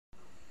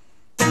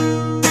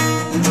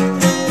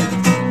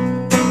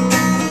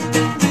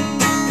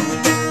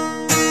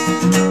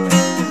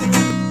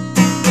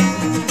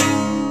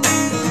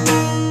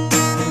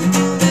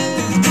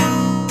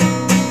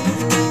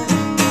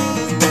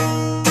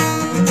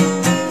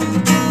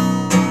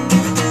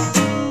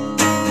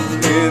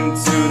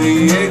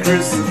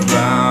acres of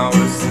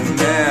flowers in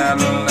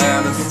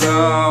Netherland. I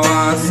saw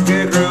a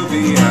scarecrow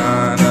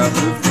behind a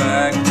blue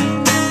flag.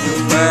 The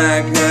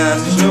flag has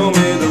shown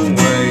me the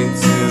way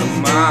to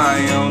my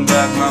own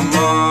death. My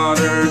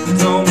mother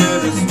told me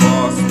this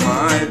was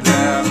my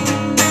death.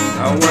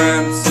 I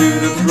went to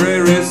the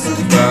prairies of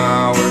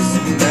flowers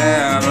in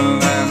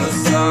Netherland. I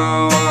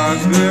saw a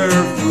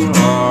girl full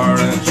heart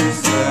and she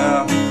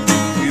said,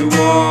 "You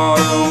are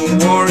a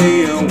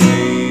warrior,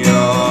 we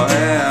all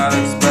had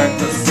expect."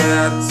 I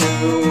said to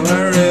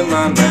her in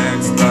my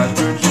next life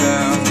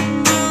perchance,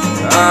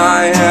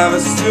 I have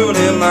a stool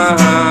in my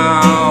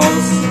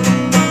house,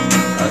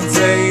 a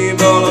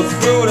table of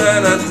food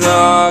and a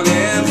dog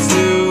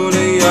into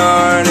the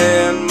yard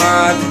in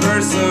my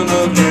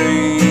personal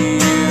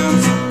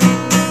dreams.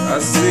 I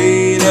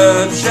see the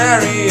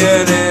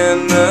chariot in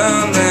the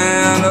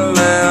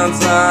Netherlands.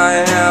 I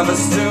have a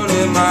stool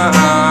in my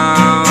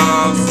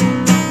house,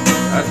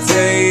 a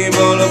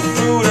table of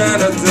food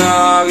and a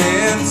dog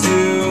into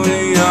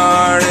the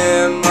yard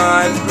in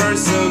my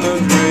personal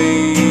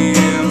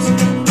dreams.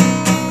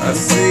 I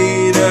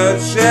see the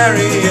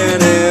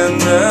chariot in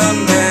the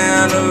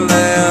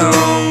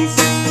Netherlands.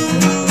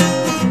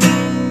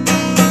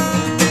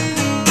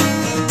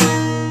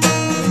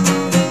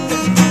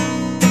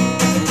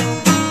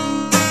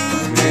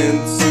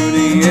 Into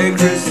the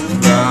acres of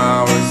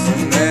flowers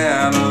in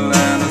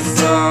Netherland. I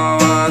saw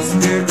a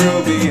scarecrow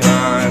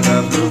behind a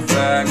blue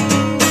flag.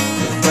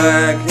 The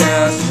flag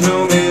has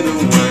shown me the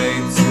way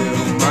to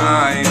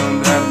my own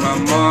death. My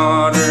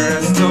mother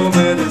has told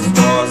me this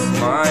was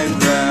my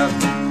death.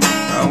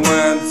 I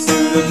went to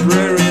the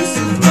prairies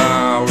of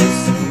flowers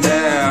in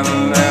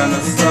Netherland.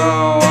 I saw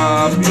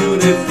a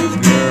beautiful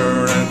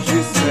girl and she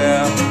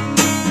said,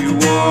 "You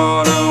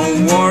are a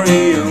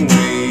warrior,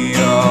 we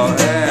all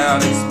had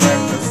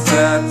expect." I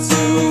said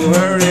to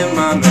her in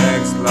my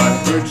next life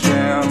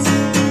perchance,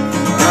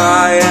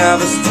 I have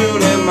a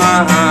stool in my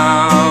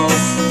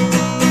house,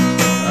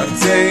 a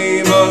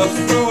table of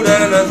food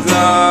and a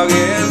dog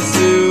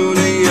into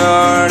the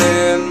yard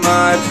in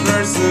my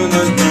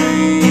personal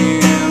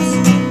dreams.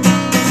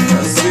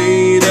 I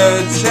see the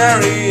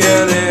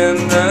chariot in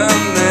the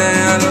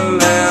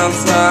Netherlands.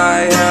 I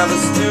have a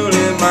stool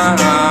in my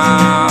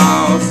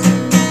house,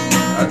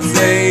 a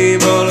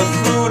table of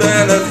food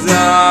and a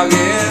dog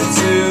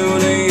into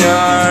the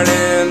yard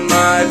in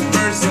my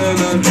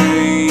personal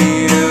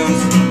dreams.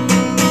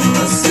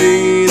 I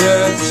see the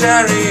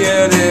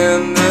chariot in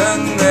the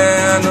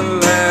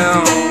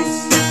Netherlands.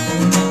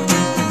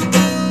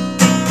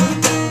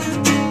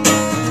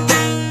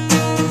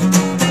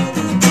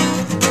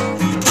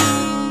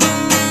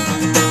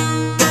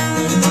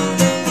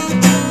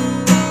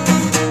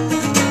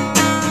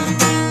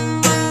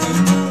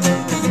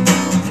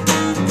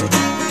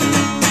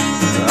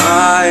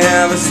 I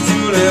have a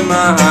stool in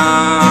my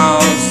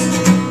house,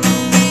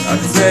 a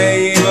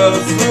table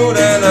of food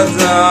and a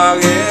dog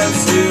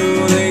into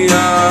the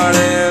yard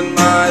in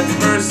my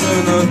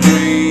personal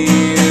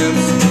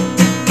dreams.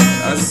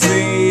 I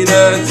see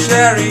the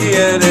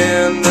chariot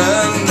in the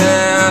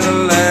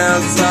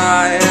Netherlands.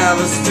 I have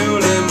a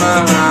stool in my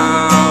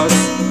house,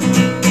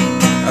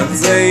 a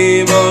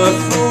table of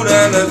food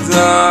and a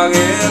dog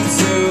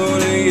into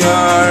the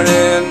yard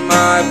in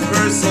my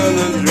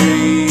personal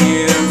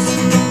dreams.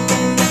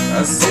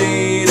 I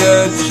see the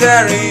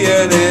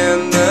chariot in